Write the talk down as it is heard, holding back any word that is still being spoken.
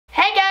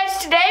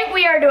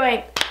are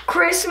doing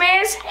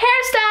Christmas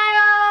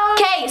hairstyles.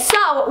 Okay,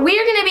 so we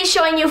are going to be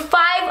showing you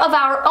 5 of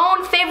our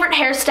own favorite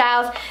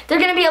hairstyles. They're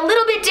going to be a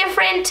little bit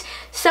different.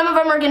 Some of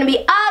them are going to be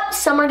up,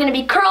 some are going to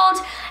be curled,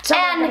 Some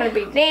are going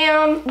to be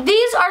down.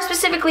 These are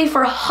specifically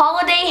for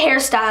holiday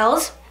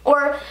hairstyles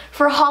or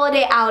for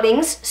holiday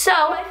outings. So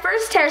my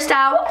first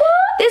hairstyle,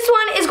 this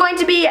one is going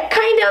to be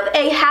kind of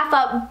a half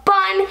up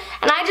bun,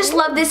 and I just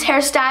love this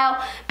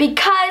hairstyle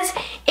because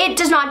it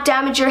does not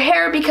damage your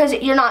hair because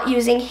you're not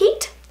using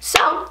heat.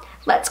 So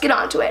let's get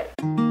on to it.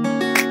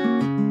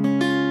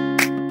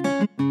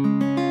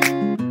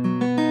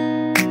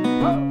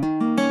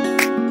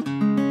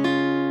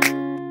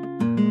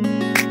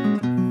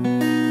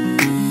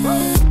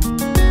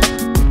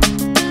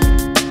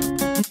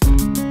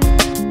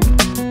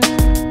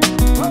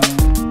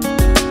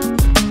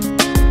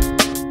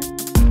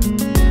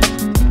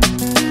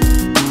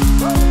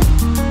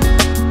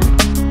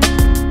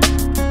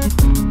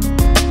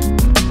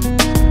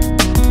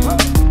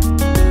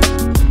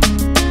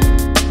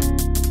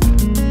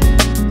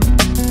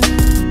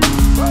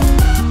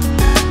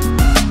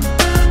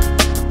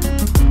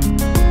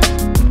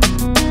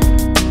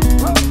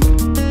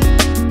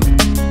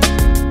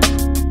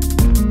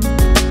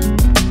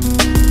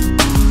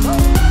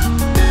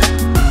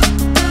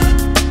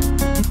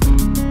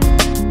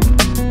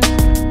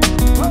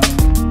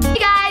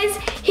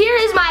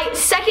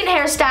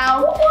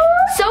 Hairstyle.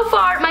 So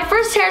far, my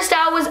first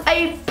hairstyle was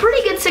a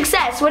pretty good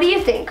success. What do you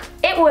think?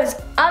 It was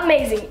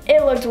amazing.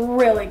 It looked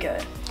really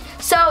good.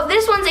 So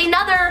this one's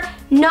another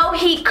no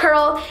heat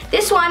curl.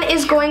 This one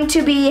is going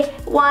to be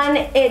one,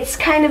 it's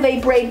kind of a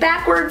braid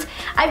backwards.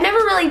 I've never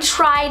really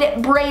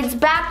tried braids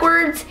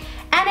backwards,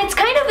 and it's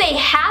kind of a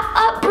half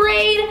up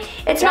braid.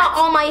 It's not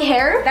all my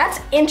hair. That's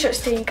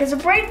interesting, because a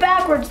braid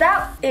backwards,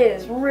 that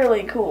is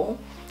really cool.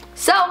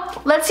 So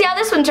let's see how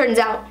this one turns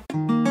out.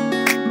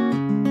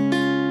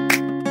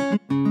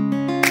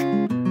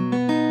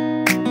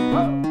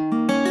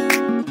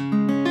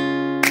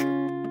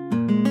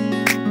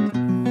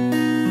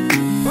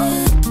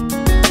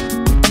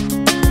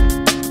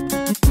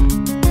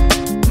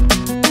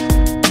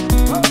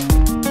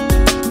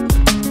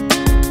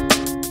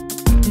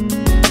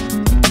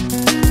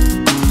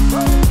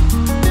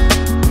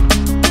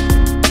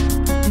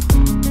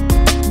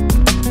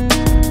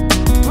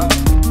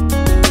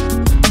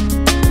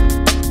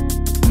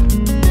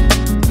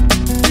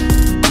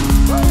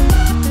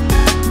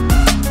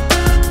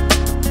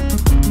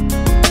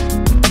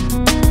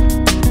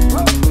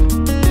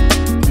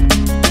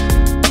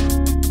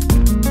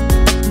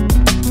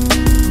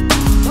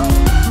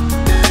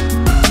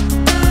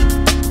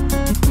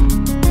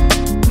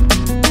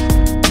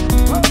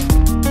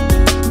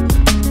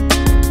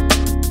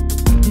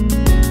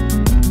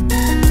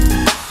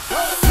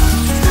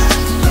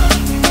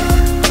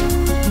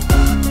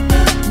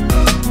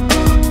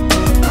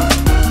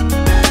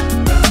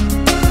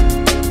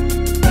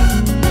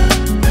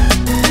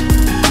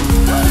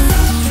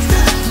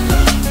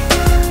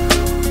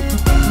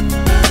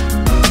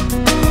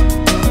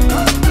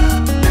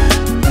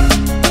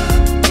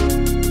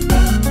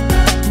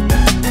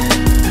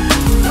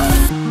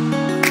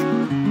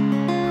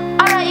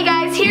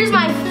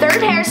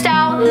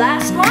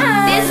 Last one.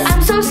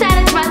 I'm so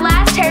sad it's my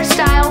last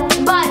hairstyle,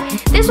 but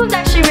this one's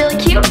actually really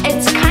cute.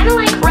 It's kind of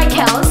like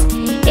Ryklai's.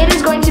 It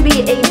is going to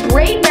be a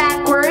braid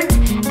backwards,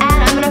 and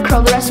I'm going to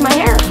curl the rest of my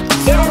hair.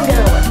 It is going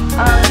to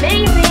look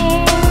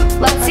amazing.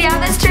 Let's see how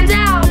this turns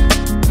out.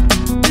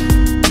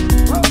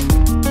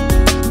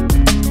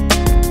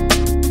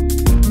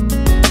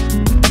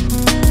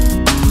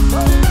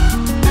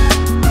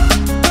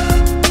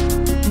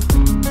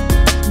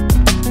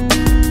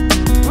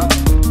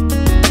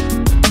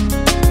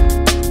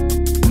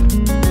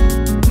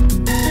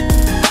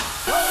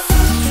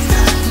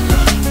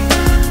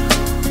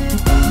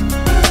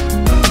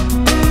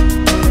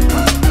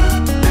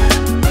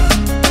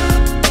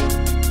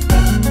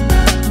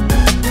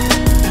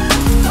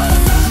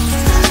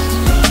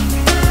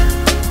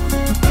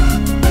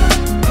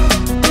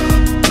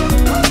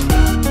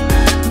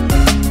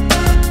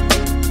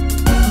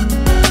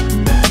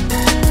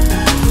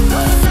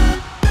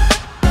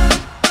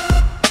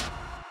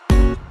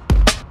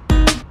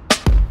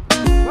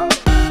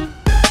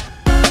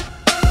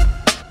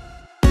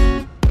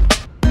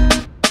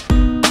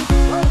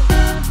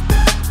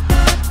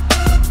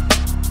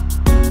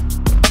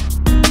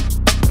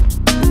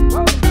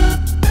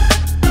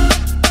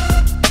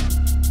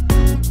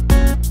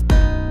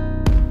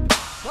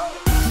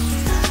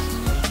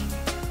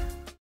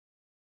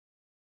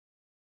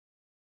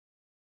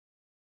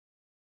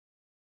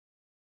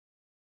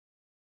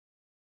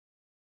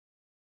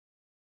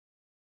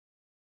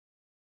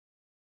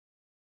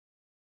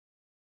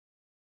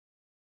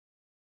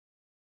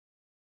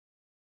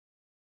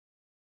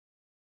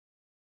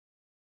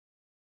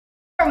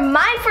 For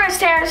my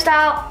first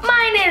hairstyle,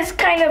 mine is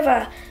kind of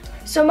a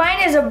So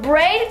mine is a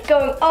braid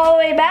going all the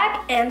way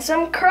back and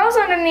some curls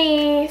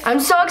underneath. I'm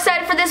so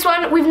excited for this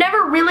one. We've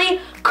never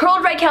really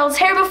curled Ryklai's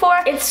hair before.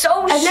 It's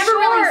so short. I've never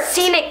really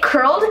seen it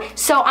curled,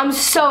 so I'm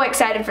so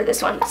excited for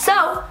this one.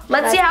 So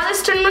let's see how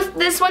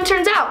this one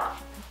turns out.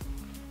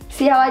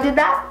 See how I did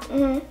that?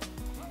 Mm-hmm.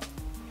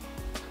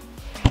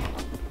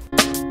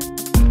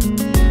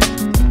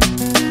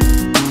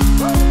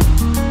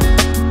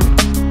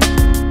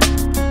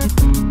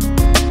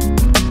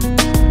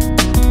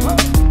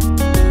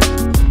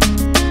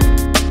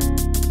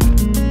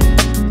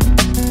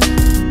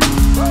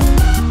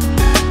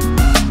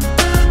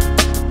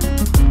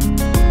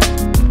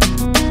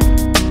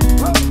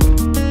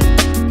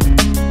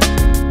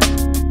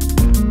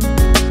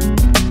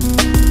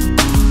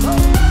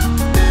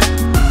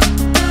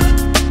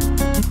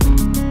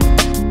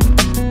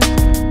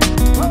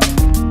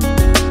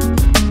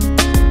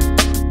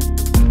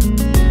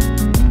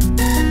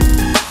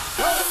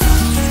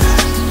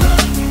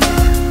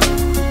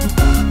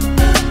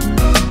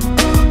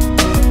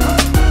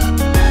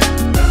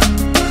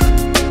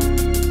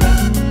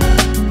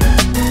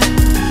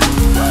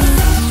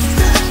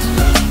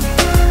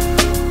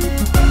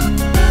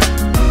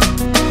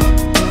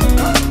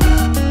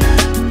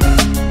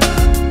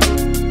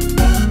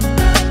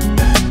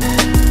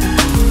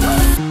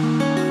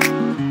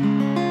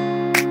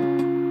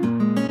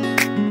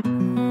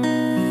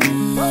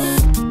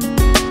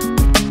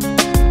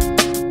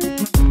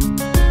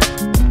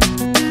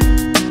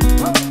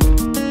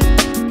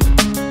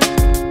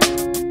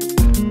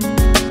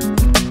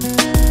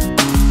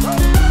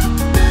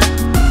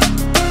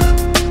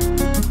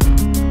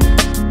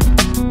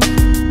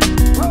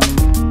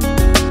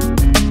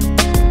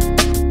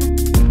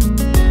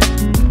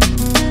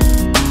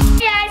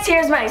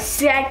 My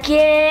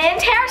second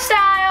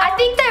hairstyle. I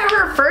think that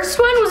her first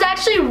one was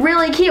actually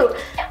really cute.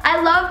 I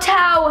loved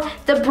how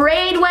the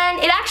braid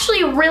went. It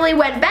actually really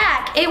went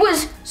back. It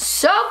was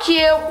so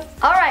cute.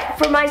 All right,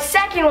 for my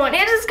second one,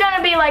 it is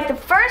gonna be like the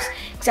first,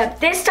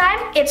 except this time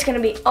it's gonna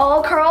be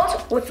all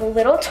curled with a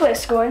little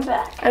twist going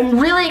back. I'm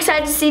really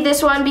excited to see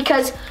this one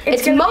because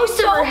it's most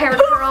of her hair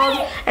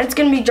curled and it's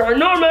gonna be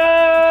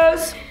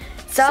ginormous.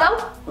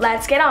 So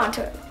let's get on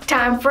to it.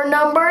 Time for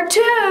number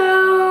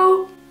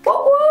 2. Woo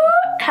woo!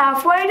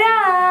 Halfway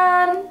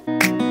done.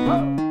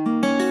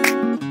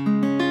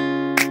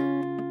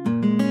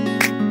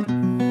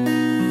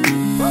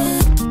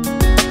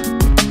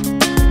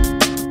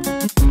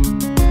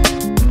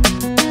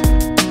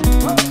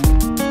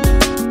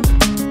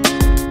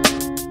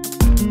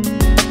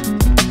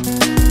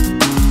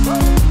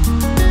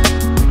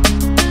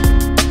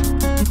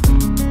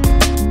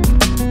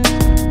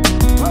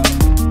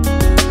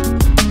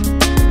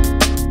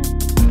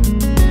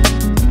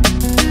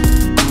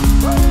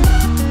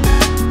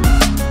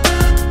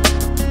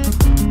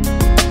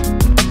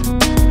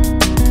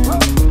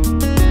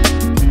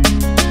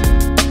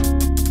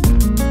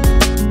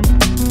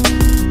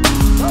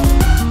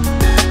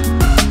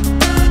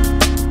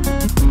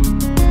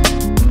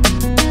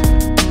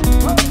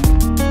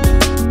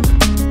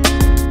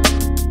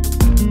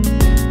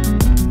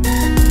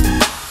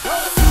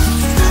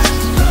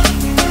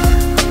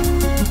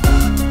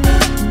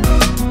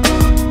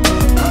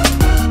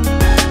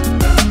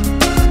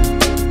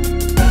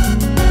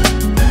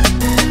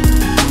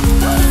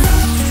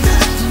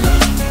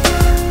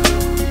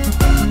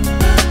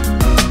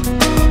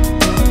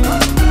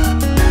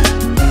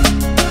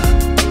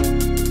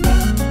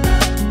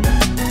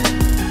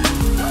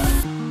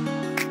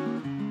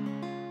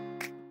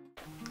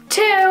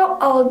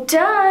 All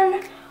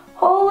done.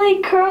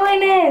 Holy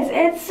curliness,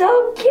 it's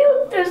so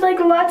cute. There's like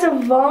lots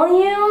of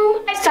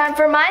volume. It's time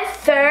for my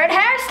third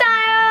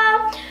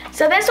hairstyle.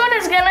 So this one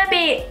is gonna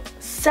be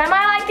semi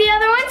like the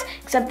other ones,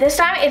 except this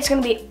time it's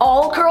gonna be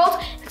all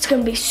curled. It's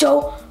gonna be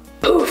so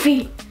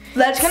poofy.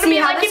 Let's see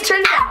how this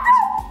turns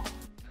out.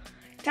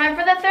 Time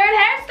for the third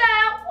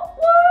hairstyle.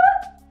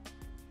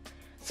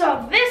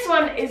 So this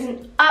one is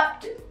an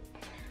updo.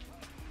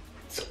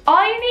 So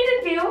all you need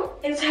to do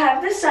is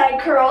have the side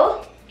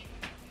curled.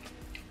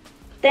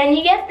 Then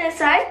you get this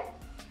side,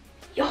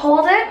 you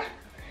hold it,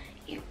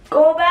 you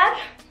go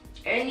back,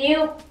 and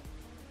you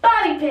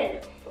bobby pin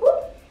it.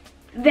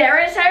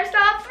 There is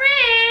hairstyle 3,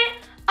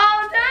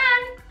 all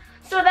done.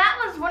 So that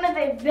was one of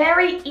the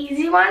very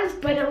easy ones,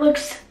 but it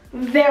looks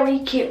very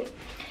cute.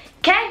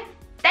 Okay,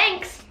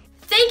 thanks.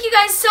 Thank you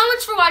guys so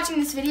much for watching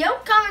this video.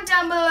 Comment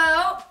down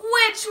below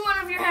which one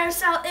of your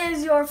hairstyle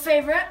is your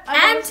favorite.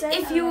 And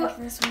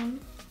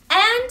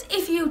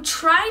if you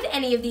tried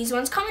any of these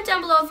ones, comment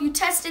down below if you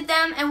tested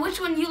them and which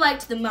one you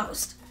liked the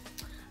most.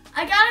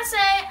 I gotta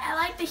say, I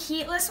like the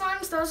heatless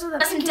ones. Those are the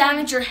doesn't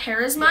damage your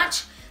hair as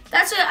much.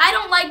 That's what I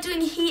don't like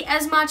doing heat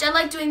as much. I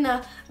like doing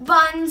the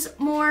buns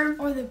more.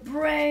 Or the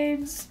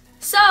braids.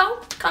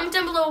 So, comment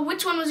down below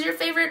which one was your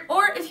favorite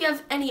or if you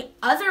have any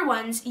other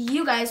ones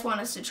you guys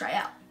want us to try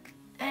out.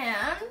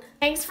 And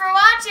thanks for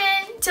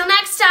watching. Till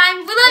next time,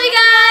 we love you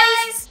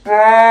guys.